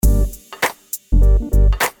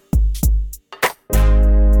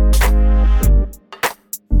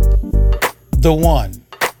The One.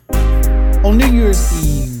 On New Year's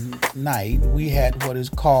Eve night, we had what is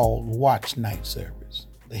called Watch Night service.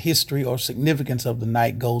 The history or significance of the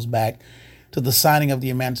night goes back to the signing of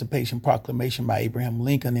the Emancipation Proclamation by Abraham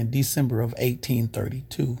Lincoln in December of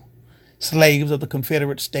 1832. Slaves of the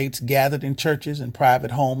Confederate States gathered in churches and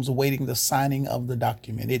private homes awaiting the signing of the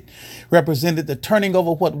document. It represented the turning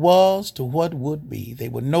over what was to what would be. They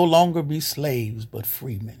would no longer be slaves, but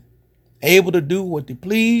freemen, able to do what they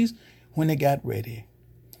pleased when they got ready.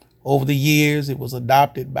 Over the years, it was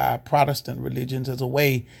adopted by Protestant religions as a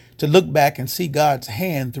way to look back and see God's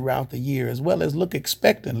hand throughout the year, as well as look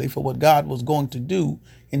expectantly for what God was going to do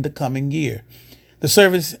in the coming year. The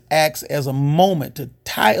service acts as a moment to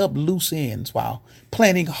tie up loose ends while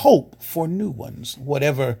planting hope for new ones.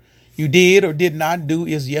 Whatever you did or did not do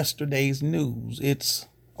is yesterday's news. It's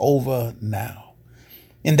over now.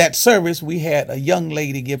 In that service, we had a young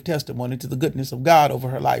lady give testimony to the goodness of God over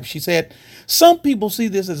her life. She said, "Some people see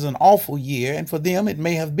this as an awful year, and for them it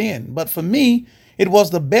may have been. But for me, it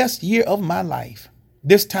was the best year of my life.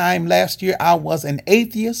 This time last year, I was an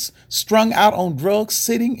atheist, strung out on drugs,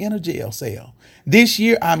 sitting in a jail cell. This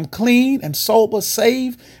year, I'm clean and sober,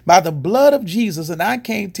 saved by the blood of Jesus, and I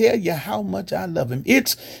can't tell you how much I love him.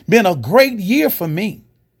 It's been a great year for me."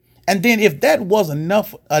 And then if that wasn't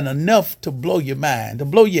enough to blow your mind, to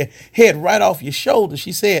blow your head right off your shoulders,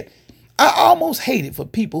 she said, "I almost hate it for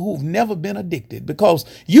people who've never been addicted because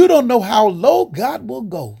you don't know how low God will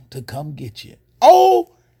go to come get you."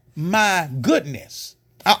 Oh, my goodness.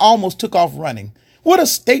 I almost took off running. What a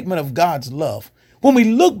statement of God's love. When we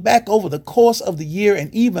look back over the course of the year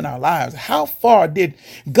and even our lives, how far did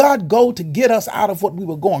God go to get us out of what we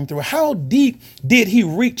were going through? How deep did he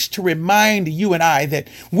reach to remind you and I that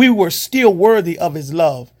we were still worthy of his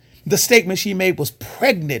love? The statement she made was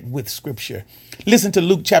pregnant with scripture. Listen to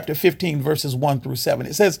Luke chapter 15, verses 1-7.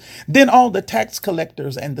 It says, "Then all the tax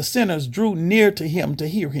collectors and the sinners drew near to him to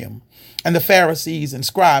hear him. And the Pharisees and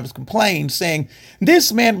scribes complained, saying,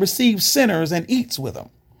 'This man receives sinners and eats with them.'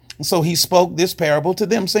 So he spoke this parable to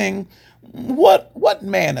them, saying, What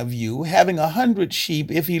man of you, having 100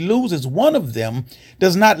 sheep, if he loses one of them,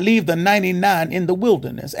 does not leave the 99 in the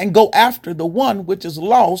wilderness and go after the one which is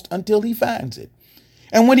lost until he finds it?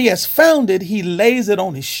 And when he has found it, he lays it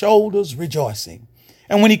on his shoulders, rejoicing.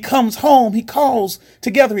 And when he comes home, he calls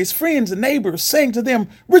together his friends and neighbors, saying to them,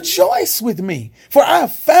 'Rejoice with me, for I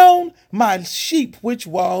have found my sheep which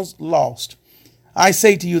was lost.' I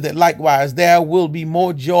say to you that likewise there will be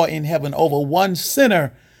more joy in heaven over one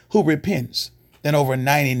sinner who repents than over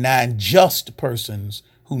 99 just persons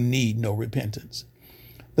who need no repentance."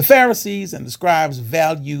 The Pharisees and the scribes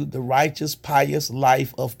valued the righteous, pious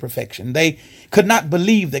life of perfection. They could not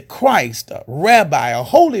believe that Christ, a rabbi, a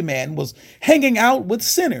holy man, was hanging out with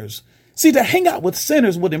sinners. See, to hang out with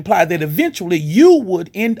sinners would imply that eventually you would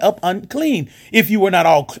end up unclean if you were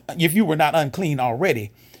not unclean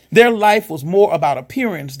already. Their life was more about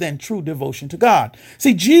appearance than true devotion to God.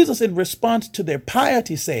 See, Jesus, in response to their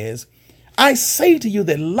piety, says, "I say to you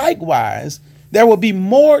that likewise there will be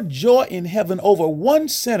more joy in heaven over one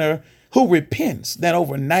sinner who repents than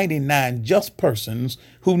over 99 just persons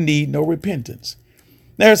who need no repentance."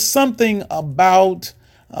 There's something about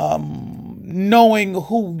knowing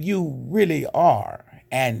who you really are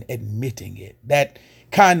and admitting it. That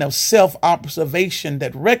kind of self-observation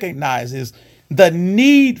that recognizes the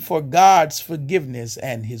need for God's forgiveness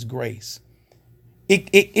and his grace.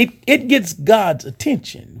 It gets God's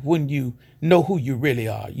attention when you know who you really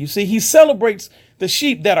are. You see, he celebrates the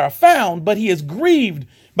sheep that are found, but he is grieved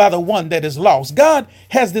by the one that is lost. God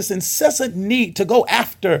has this incessant need to go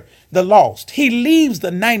after the lost. He leaves the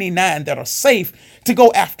 99 that are safe to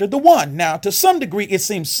go after the one. Now, to some degree, it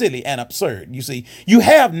seems silly and absurd. You see, you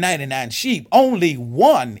have 99 sheep, only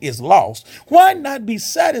one is lost. Why not be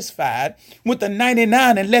satisfied with the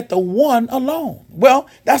 99 and let the one alone? Well,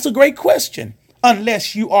 that's a great question,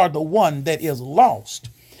 unless you are the one that is lost.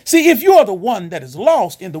 See, if you are the one that is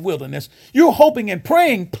lost in the wilderness, you're hoping and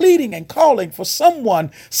praying, pleading and calling for someone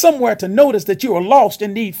somewhere to notice that you are lost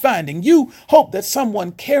and need finding. You hope that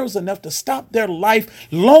someone cares enough to stop their life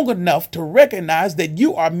long enough to recognize that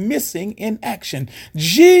you are missing in action.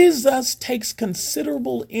 Jesus takes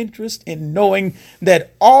considerable interest in knowing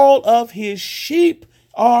that all of his sheep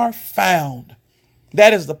are found.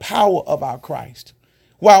 That is the power of our Christ.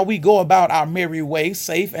 while we go about our merry way,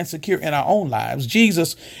 safe and secure in our own lives,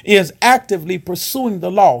 Jesus is actively pursuing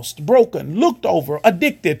the lost, broken, looked over,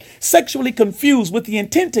 addicted, sexually confused, with the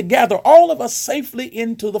intent to gather all of us safely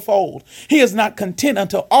into the fold. He is not content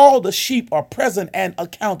until all the sheep are present and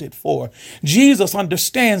accounted for. Jesus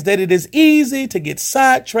understands that it is easy to get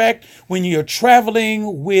sidetracked when you're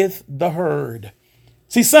traveling with the herd.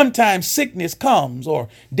 See, sometimes sickness comes, or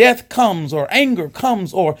death comes, or anger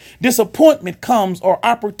comes, or disappointment comes, or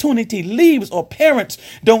opportunity leaves, or parents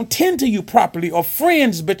don't tend to you properly, or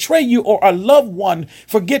friends betray you, or a loved one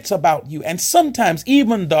forgets about you. And sometimes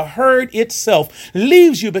even the herd itself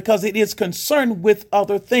leaves you because it is concerned with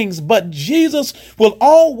other things. But Jesus will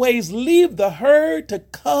always leave the herd to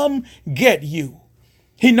come get you.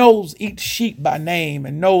 He knows each sheep by name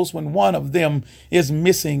and knows when one of them is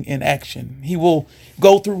missing in action. He will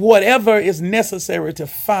go through whatever is necessary to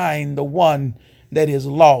find the one that is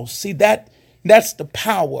lost. See, that's the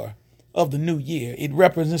power of the new year. It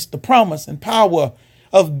represents the promise and power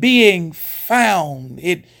of being found.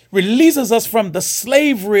 It releases us from the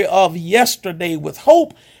slavery of yesterday with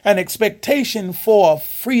hope and expectation for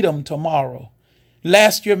freedom tomorrow.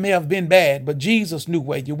 Last year may have been bad, but Jesus knew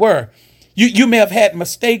where you were. You may have had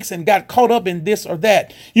mistakes and got caught up in this or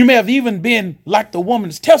that. You may have even been like the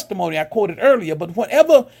woman's testimony I quoted earlier. But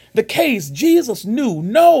whatever the case, Jesus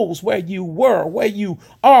knows where you were, where you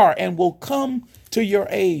are, and will come to your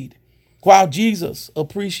aid. While Jesus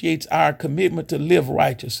appreciates our commitment to live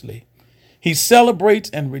righteously, he celebrates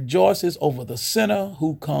and rejoices over the sinner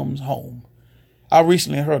who comes home. I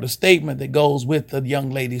recently heard a statement that goes with the young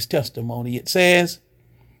lady's testimony. It says,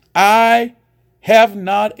 "I have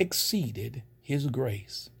not exceeded his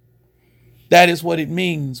grace." That is what it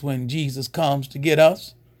means when Jesus comes to get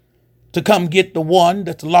us, to come get the one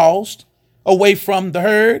that's lost away from the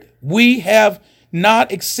herd. We have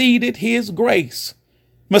not exceeded his grace.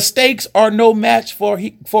 Mistakes are no match for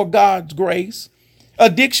God's grace.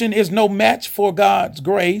 Addiction is no match for God's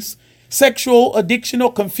grace. Sexual addiction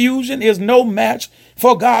or confusion is no match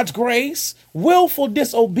for God's grace. Willful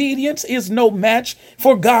disobedience is no match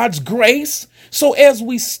for God's grace. So as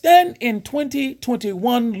we stand in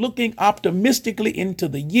 2021, looking optimistically into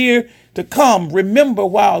the year to come, remember,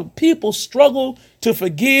 while people struggle to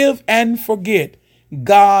forgive and forget,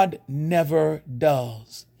 God never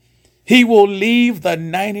does. He will leave the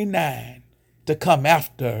 99 to come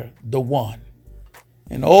after the one.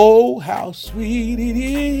 And oh, how sweet it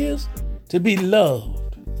is to be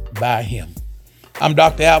loved by him. I'm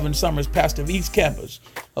Dr. Alvin Summers, pastor of East Campus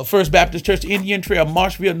of First Baptist Church, Indian Trail,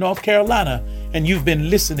 Marshville, North Carolina, and you've been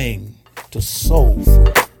listening to Soul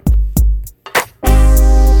Food.